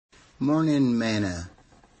Morning Manna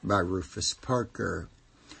by Rufus Parker,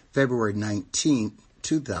 February 19,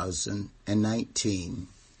 2019.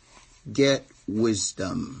 Get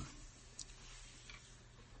wisdom.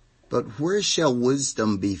 But where shall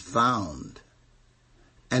wisdom be found?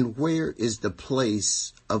 And where is the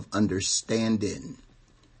place of understanding?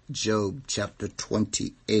 Job chapter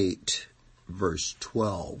 28, verse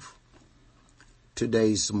 12.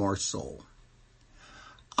 Today's morsel.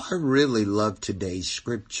 I really love today's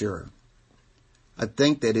scripture. I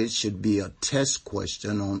think that it should be a test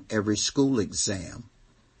question on every school exam,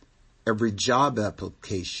 every job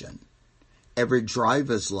application, every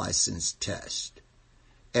driver's license test,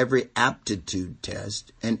 every aptitude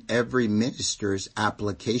test, and every minister's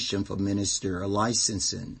application for ministerial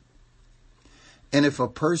licensing. And if a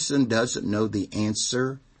person doesn't know the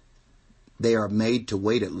answer, they are made to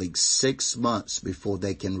wait at least 6 months before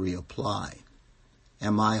they can reapply.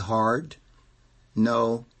 Am I hard?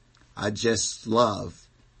 No, I just love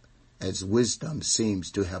as wisdom seems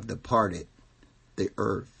to have departed the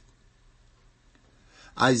earth.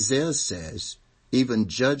 Isaiah says, even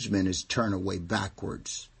judgment is turned away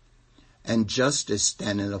backwards, and justice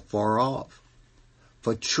standing afar off.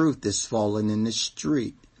 For truth is fallen in the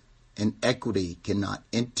street, and equity cannot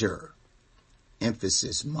enter.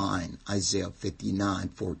 Emphasis mine, Isaiah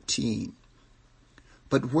 59:14.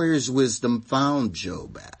 But where is wisdom found,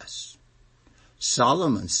 Job asks.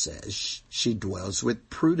 Solomon says she dwells with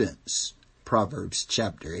prudence, Proverbs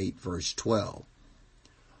chapter 8, verse 12.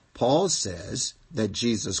 Paul says that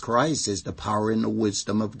Jesus Christ is the power and the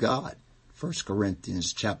wisdom of God, 1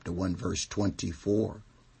 Corinthians chapter 1, verse 24.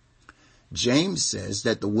 James says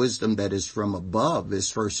that the wisdom that is from above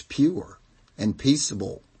is first pure and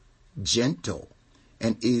peaceable, gentle,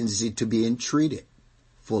 and easy to be entreated,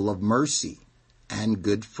 full of mercy and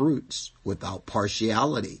good fruits, without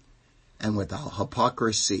partiality and without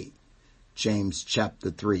hypocrisy. James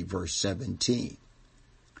chapter 3, verse 17.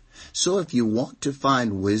 So if you want to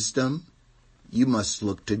find wisdom, you must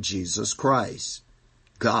look to Jesus Christ,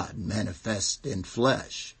 God manifest in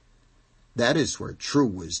flesh. That is where true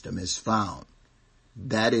wisdom is found.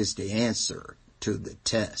 That is the answer to the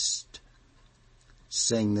test.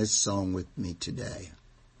 Sing this song with me today.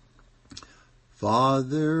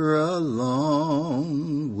 Father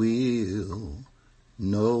alone will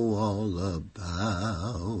know all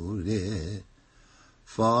about it.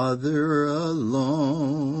 Father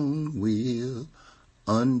alone will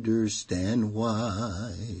understand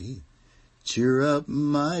why. Cheer up,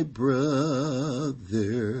 my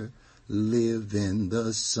brother, live in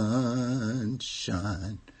the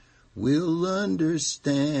sunshine. We'll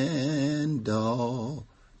understand all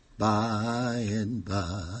by and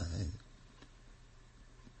by.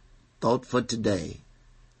 Thought for today,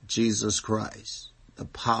 Jesus Christ, the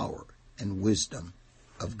power and wisdom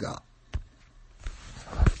of God.